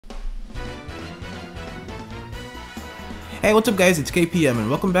Hey, what's up guys, it's KPM and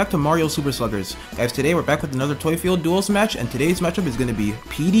welcome back to Mario Super Sluggers. Guys, today we're back with another Toy Field Duels match, and today's matchup is going to be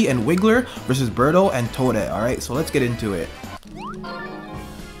PETEY and Wiggler versus BIRDO and TOADETTE. Alright, so let's get into it.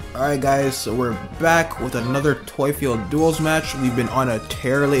 Alright guys, so we're back with another Toy Field Duels match. We've been on a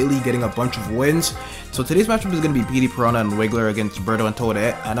tear lately, getting a bunch of wins. So today's matchup is going to be PETEY, Piranha, and Wiggler against BIRDO and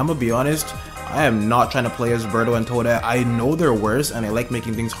TOADETTE, and I'm going to be honest, I am not trying to play as BIRDO and TOADETTE. I know they're worse and I like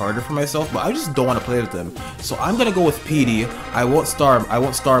making things harder for myself, but I just don't want to play as them. So I'm gonna go with PETEY. I won't star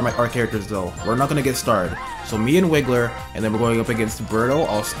our characters though. We're not gonna get starred. So me and Wiggler, and then we're going up against BIRDO.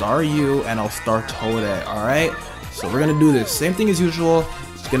 I'll star you and I'll star TOADETTE. Alright? So we're gonna do this. Same thing as usual.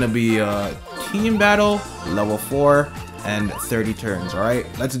 It's gonna be a team battle, level 4, and 30 turns. Alright?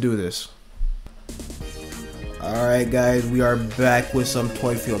 Let's do this. Alright guys, we are back with some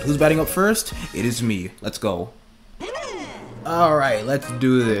Toy Field. Who's batting up first? It is me. Let's go. Alright, let's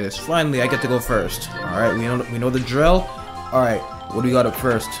do this. Finally, I get to go first. Alright, we know the drill. Alright, what do we got up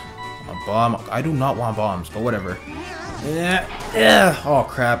first? A bomb. I do not want bombs, but whatever. Yeah. Oh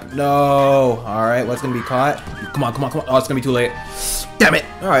crap. No. Alright, what's gonna be caught? Come on. Oh, it's gonna be too late. Damn it.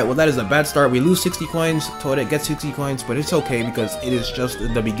 Alright, well that is a bad start. We lose 60 coins. TOADETTE gets 60 coins, but it's okay because it is just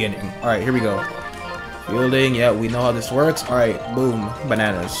the beginning. Alright, here we go. Fielding, yeah, we know how this works. Alright, boom,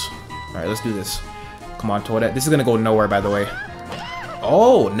 bananas. Alright, let's do this. Come on, TOADETTE. This is gonna go nowhere, by the way.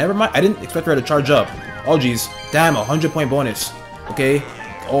 Oh, never mind. I didn't expect her to charge up. Oh, geez. Damn, 100-point bonus. Okay.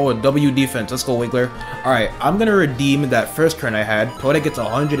 Oh, W defense. Let's go, Wiggler. Alright, I'm gonna redeem that first turn I had. TOADETTE gets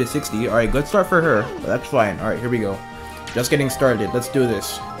 160. Alright, good start for her. But that's fine. Alright, here we go. Just getting started. Let's do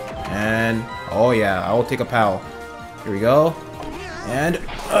this. And, oh yeah, I will take a pal. Here we go. And,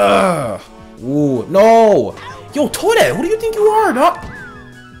 ooh, no! Yo, TOADETTE, who do you think you are, dog?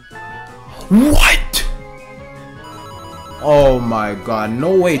 What? Oh my god,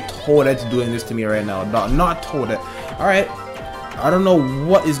 no way TOADETTE's doing this to me right now. Not TOADETTE. Alright, I don't know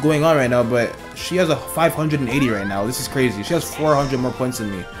what is going on right now, but she has a 580 right now. This is crazy. She has 400 more points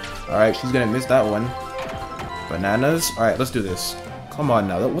than me. Alright, she's gonna miss that one. Bananas. Alright, let's do this. Come on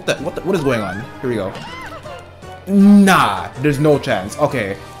now. What is going on? Here we go. Nah, there's no chance.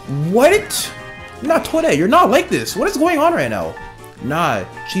 Okay. What? Nah, TOADETTE, you're not like this. What is going on right now? Nah,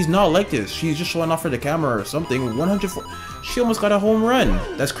 she's not like this. She's just showing off for the camera or something. 104. She almost got a home run.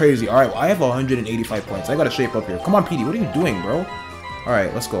 That's crazy. Alright, well, I have 185 points. I gotta shape up here. Come on, PETEY. What are you doing, bro?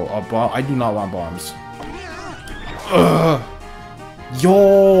 Alright, let's go. A bomb. I do not want bombs. Ugh.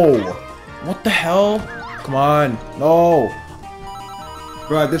 Yo! What the hell? Come on. No.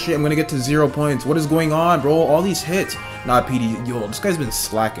 Bro, at this rate, I'm gonna get to 0 points. What is going on, bro? All these hits. Nah, PETEY, yo, this guy's been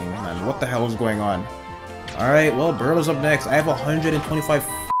slacking, man. What the hell is going on? Alright, well, BIRDO's up next. I have 125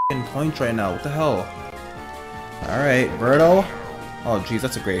 points right now. What the hell? Alright, BIRDO. Oh, jeez,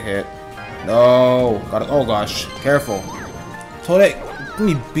 that's a great hit. No. Got it. Oh, gosh. Careful. TOADETTE, let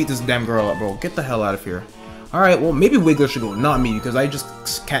me beat this damn girl up, bro. Get the hell out of here. Alright, well, maybe Wiggler should go, not me, because I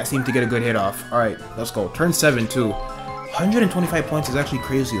just can't seem to get a good hit off. Alright, let's go. Turn 7, too. 125 points is actually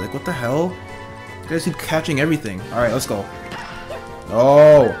crazy. Like, what the hell? You guys keep catching everything. Alright, let's go.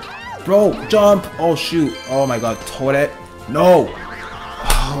 Oh. Bro, jump. Oh, shoot. Oh, my God. TOADETTE. No.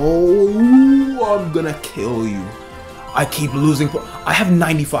 Oh, I'm gonna kill you. I keep losing. I have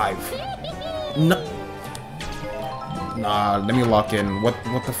 95. No. Nah, let me lock in. What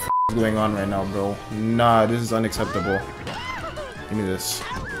the f is going on right now, bro? Nah, this is unacceptable. Give me this.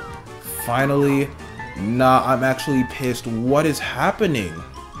 Finally. Nah, I'm actually pissed. What is happening?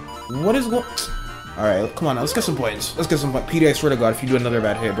 What is going... Alright, come on now. Let's get some points. Let's get some points. PETEY, I swear to God, if you do another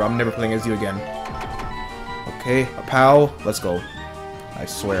bad hit, bro, I'm never playing as you again. Okay, a pal. Let's go. I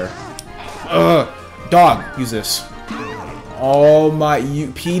swear. Ugh! Dog! Use this. Oh my...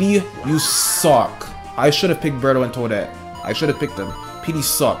 PETEY, you suck. I should have picked BIRDO and TOADETTE. I should have picked them. PETEY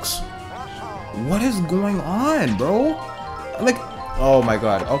sucks. What is going on, bro? Like... Oh my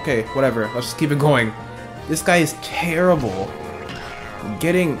god. Okay, whatever. Let's just keep it going. This guy is terrible.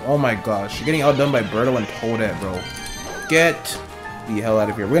 Oh my gosh. You're getting outdone by BIRDO and TOADETTE, bro. Get the hell out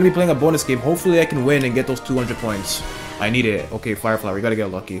of here. We're gonna be playing a bonus game. Hopefully I can win and get those 200 points. I need it. Okay, Firefly, we gotta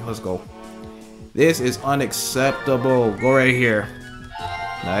get lucky. Let's go. This is unacceptable. Go right here.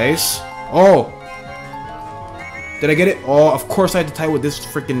 Nice. Oh! Did I get it? Oh, of course I had to tie with this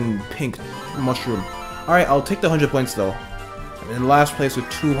freaking pink mushroom. Alright, I'll take the 100 points though. I'm in last place with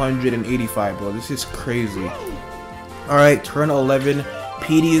 285, bro. This is crazy. Alright, turn 11.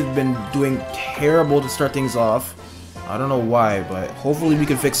 PETEY has been doing terrible to start things off. I don't know why, but hopefully we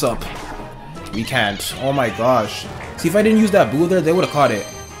can fix up. We can't. Oh my gosh. See, if I didn't use that blue there, they would have caught it.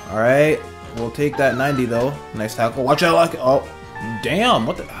 Alright, we'll take that 90 though. Nice tackle. Watch out. Oh, damn.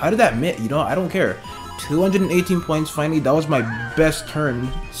 What the? How did that miss? You know, I don't care. 218 points finally. That was my best turn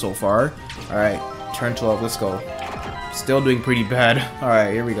so far. Alright, turn 12, let's go. Still doing pretty bad.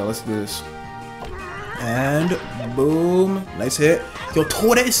 Alright, here we go, let's do this. And boom, nice hit. Yo,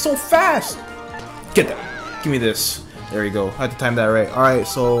 Toadette is so fast. Get that. Give me this. There we go. I had to time that right. Alright,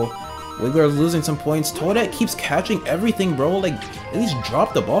 so Wiggler is losing some points. Toadette keeps catching everything, bro. Like, at least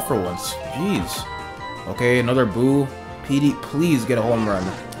drop the ball for once. Jeez. Okay, another boo. PETEY, please get a home run.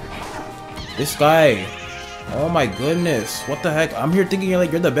 This guy. Oh my goodness. What the heck? I'm here thinking you're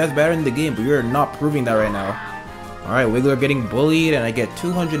the best batter in the game, but you're not proving that right now. Alright, Wiggler getting bullied, and I get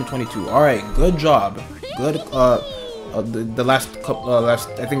 222. Alright, good job. Good, the last couple, I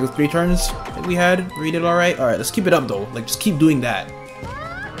think it was 3 turns that we had. We did alright. Alright, let's keep it up though. Like, just keep doing that.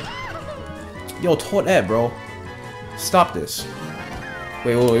 Yo, Toadette, bro. Stop this.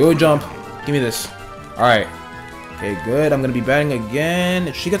 Wait, jump. Give me this. Alright. Okay, good. I'm gonna be batting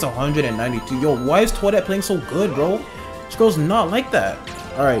again. She gets 192. Yo, why is Toadette playing so good, bro? This girl's not like that.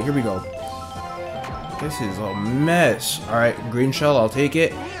 Alright, here we go. This is a mess. Alright, green shell, I'll take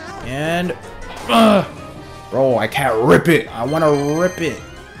it. And... bro, I can't rip it. I wanna rip it.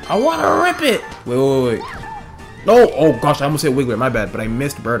 I wanna rip it. Wait. No! Oh gosh, I almost hit Wiggler. My bad, but I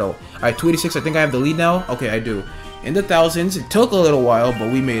missed Birdo. Alright, 286. I think I have the lead now. Okay, I do. In the thousands. It took a little while,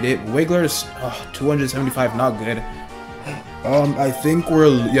 but we made it. Wiggler's 275. Not good. I think we're...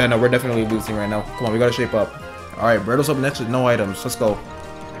 yeah, no, we're definitely losing right now. Come on, we gotta shape up. Alright, Birdo's up next with no items. Let's go.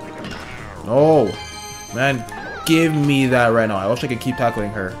 No! Man, give me that right now. I wish I could keep tackling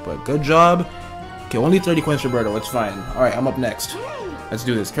her, but good job. Okay, only 30 coins for Birdo. It's fine. Alright, I'm up next. Let's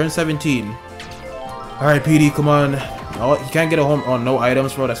do this. Turn 17. Alright, PETEY, come on. Oh, he can't get a home. Oh, no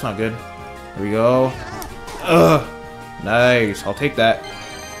items, bro. That's not good. Here we go. Ugh. Nice. I'll take that.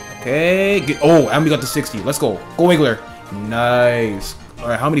 Okay. Oh, and we got the 60. Let's go. Go, Wiggler. Nice.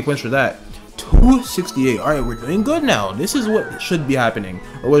 Alright, how many points for that? 268. Alright, we're doing good now. This is what should be happening.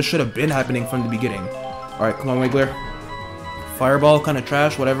 Or what should have been happening from the beginning. Alright, come on, Wiggler. Fireball, kind of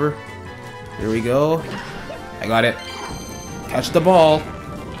trash, whatever. Here we go. I got it. Catch the ball.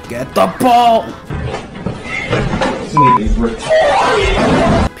 Get the ball!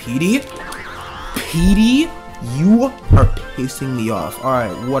 PETEY? PETEY? You are pissing me off.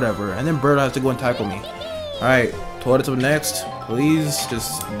 Alright, whatever. And then Birdo has to go and tackle me. Alright, Toadette's up next. Please,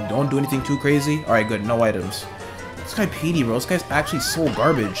 just don't do anything too crazy. Alright, good. No items. This guy PETEY, bro. This guy's actually so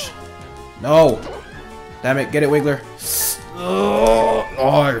garbage. No. Damn it. Get it, Wiggler.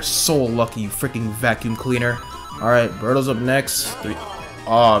 Oh, you're so lucky, you freaking vacuum cleaner. Alright, Birdo's up next. 3.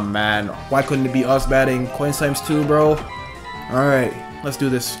 Oh, man. Why couldn't it be us batting? Coins times 2, bro. Alright, let's do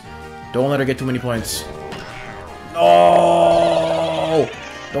this. Don't let her get too many points. No!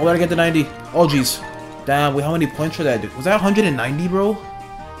 Don't let her get to 90. Oh, jeez. Damn, wait, how many points for that, dude? Was that 190, bro?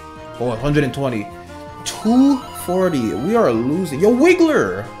 Oh, 120. 240. We are losing. Yo,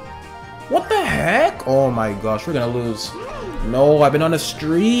 Wiggler! What the heck? Oh my gosh, we're gonna lose. No, I've been on a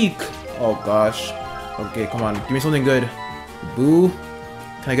streak. Oh gosh. Okay, come on. Give me something good. Boo.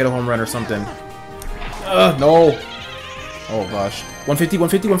 Can I get a home run or something? No. Oh gosh. 150,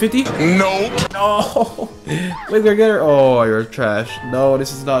 150, 150? No. No. Wiggler, get her. Oh, you're trash. No,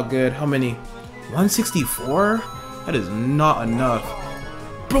 this is not good. How many? 164? That is not enough.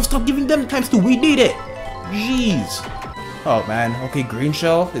 Bro, stop giving them times 2. We need it. Jeez. Oh man, okay, green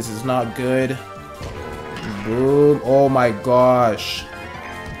shell. This is not good. Boom. Oh my gosh.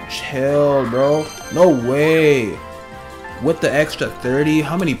 Chill, bro. No way. With the extra 30,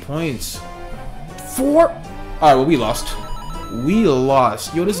 how many points? 4? Alright, well, we lost. We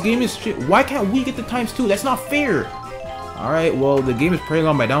lost. Yo, this game is shit. Why can't we get the times 2? That's not fair. Alright, well, the game is preying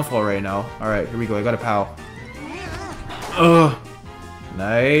on my downfall right now. Alright, here we go. I got a pal. Ugh.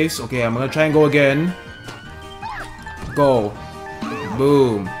 Nice. Okay, I'm gonna try and go again. Go.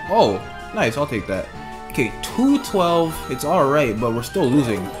 Boom. Oh, nice. I'll take that. Okay, 212. It's alright, but we're still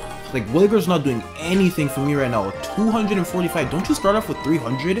losing. Like, Wiggler's not doing anything for me right now. 245. Don't you start off with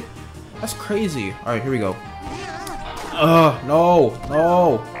 300? That's crazy. Alright, here we go. No.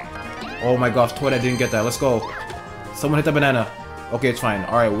 No. Oh my gosh, Toadette didn't get that. Let's go. Someone hit the banana. Okay, it's fine.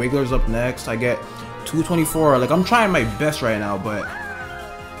 Alright, Wiggler's up next. I get 224. Like, I'm trying my best right now, but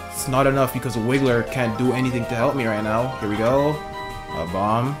it's not enough because Wiggler can't do anything to help me right now. Here we go. A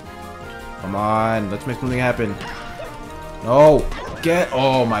bomb. Come on, let's make something happen. No, get.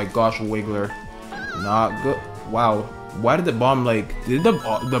 Oh my gosh, Wiggler. Not good. Wow. Why did the bomb like? Did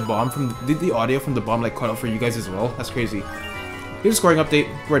the audio from the bomb like cut out for you guys as well? That's crazy. Here's a scoring update.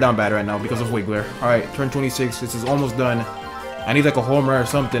 We're down bad right now because of Wiggler. All right, turn 26. This is almost done. I need like a home run or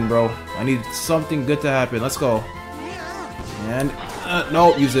something, bro. I need something good to happen. Let's go. And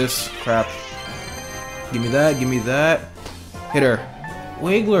no, use this. Crap. Give me that, give me that. Hit her.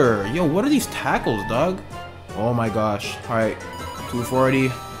 Wiggler. Yo, what are these tackles, dog? Oh my gosh. Alright.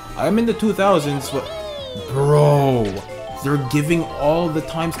 240. I'm in the 2000s, but... Bro. They're giving all the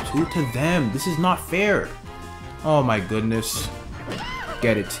times 2 to them. This is not fair. Oh my goodness.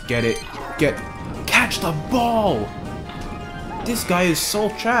 Get it. Get it. Catch the ball! This guy is so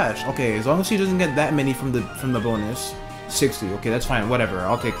trash. Okay, as long as he doesn't get that many from the bonus. 60. Okay, that's fine. Whatever.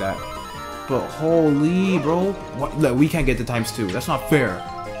 I'll take that. But holy, bro. What? Look, we can't get the times 2. That's not fair.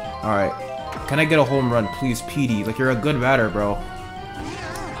 Alright. Can I get a home run, please, PETEY? Like, you're a good batter, bro.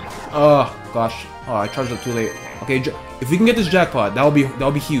 Oh, gosh. Oh, I charged up too late. Okay, if we can get this jackpot, that'll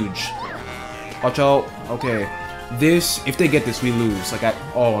be huge. Watch out. Okay. This, if they get this, we lose. Like,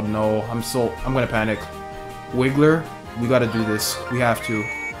 oh no. I'm gonna panic. Wiggler, we gotta do this. We have to.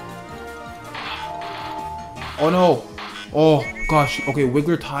 Oh no. Oh, gosh. Okay,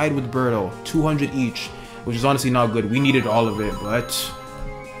 Wiggler tied with BIRDO. 200 each, which is honestly not good. We needed all of it, but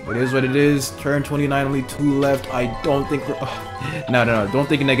it is what it is. Turn 29, only 2 left. I don't think we're... Oh. No. Don't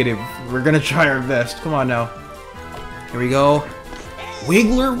think negative. We're gonna try our best. Come on now. Here we go.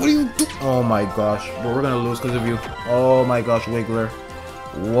 Wiggler, what are you doing? Oh my gosh. Bro, we're gonna lose because of you. Oh my gosh, Wiggler.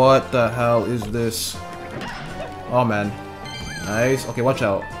 What the hell is this? Oh man. Nice. Okay, watch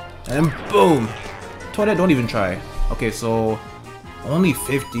out. And boom. TOADETTE, don't even try. Okay, so only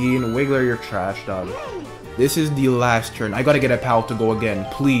 15. Wiggler, you're trash, dog. This is the last turn. I gotta get a pal to go again,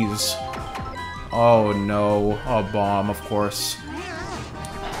 please. Oh no. Oh, bomb, of course.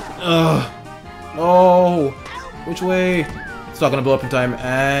 Ugh. Oh. Which way? It's not gonna blow up in time.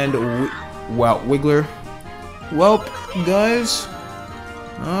 And wow, Wiggler. Welp, guys.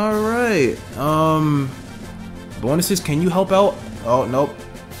 Alright. Bonuses, can you help out? Oh, nope.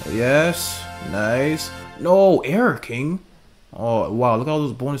 Yes. Nice. No, Error King. Oh, wow, look at all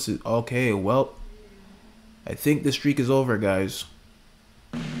those bonuses. Okay, well, I think the streak is over, guys.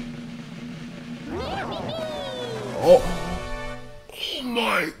 Oh. Oh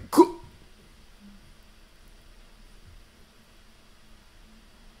my god.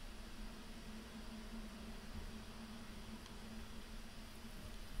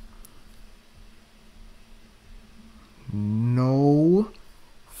 No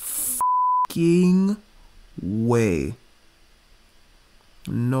f***ing way.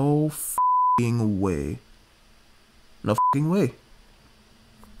 No f***ing way. No f***ing way.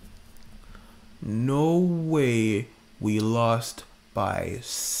 No way we lost by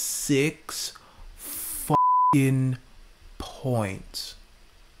 6 f***ing points.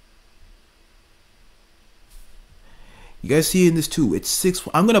 You guys see in this too, it's 6.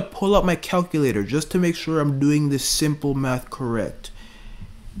 I'm gonna pull up my calculator just to make sure I'm doing this simple math correct.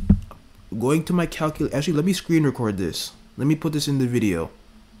 Going to my calculator. Actually, let me screen record this. Let me put this in the video.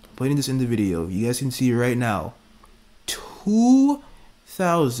 Putting this in the video. You guys can see right now.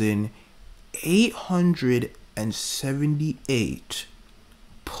 2,878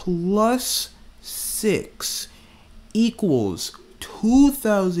 plus 6 equals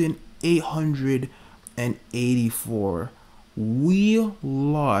 2,884. We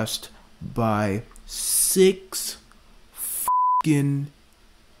lost by 6 f***ing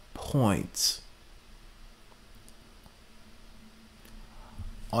points.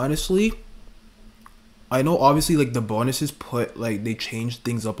 Honestly, I know obviously like the bonuses put like they changed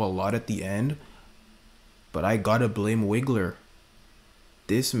things up a lot at the end, but I gotta blame Wiggler.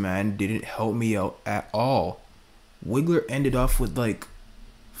 This man didn't help me out at all. Wiggler ended off with like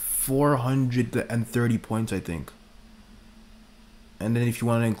 430 points, I think. And then if you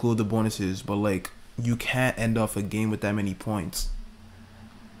want to include the bonuses, but like you can't end off a game with that many points.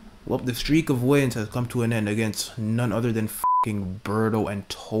 Well, the streak of wins has come to an end against none other than fucking BIRDO and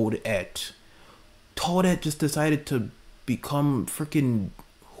TOADETTE. TOADETTE just decided to become freaking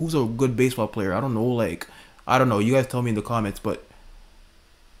who's a good baseball player. I don't know, like I don't know. You guys tell me in the comments, but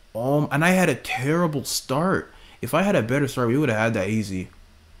and I had a terrible start. If I had a better start, we would have had that easy.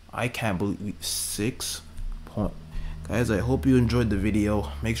 I can't believe 6 points. Guys, I hope you enjoyed the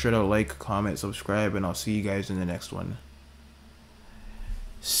video. Make sure to like, comment, subscribe, and I'll see you guys in the next one.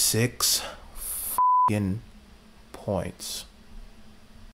 6 f***ing points.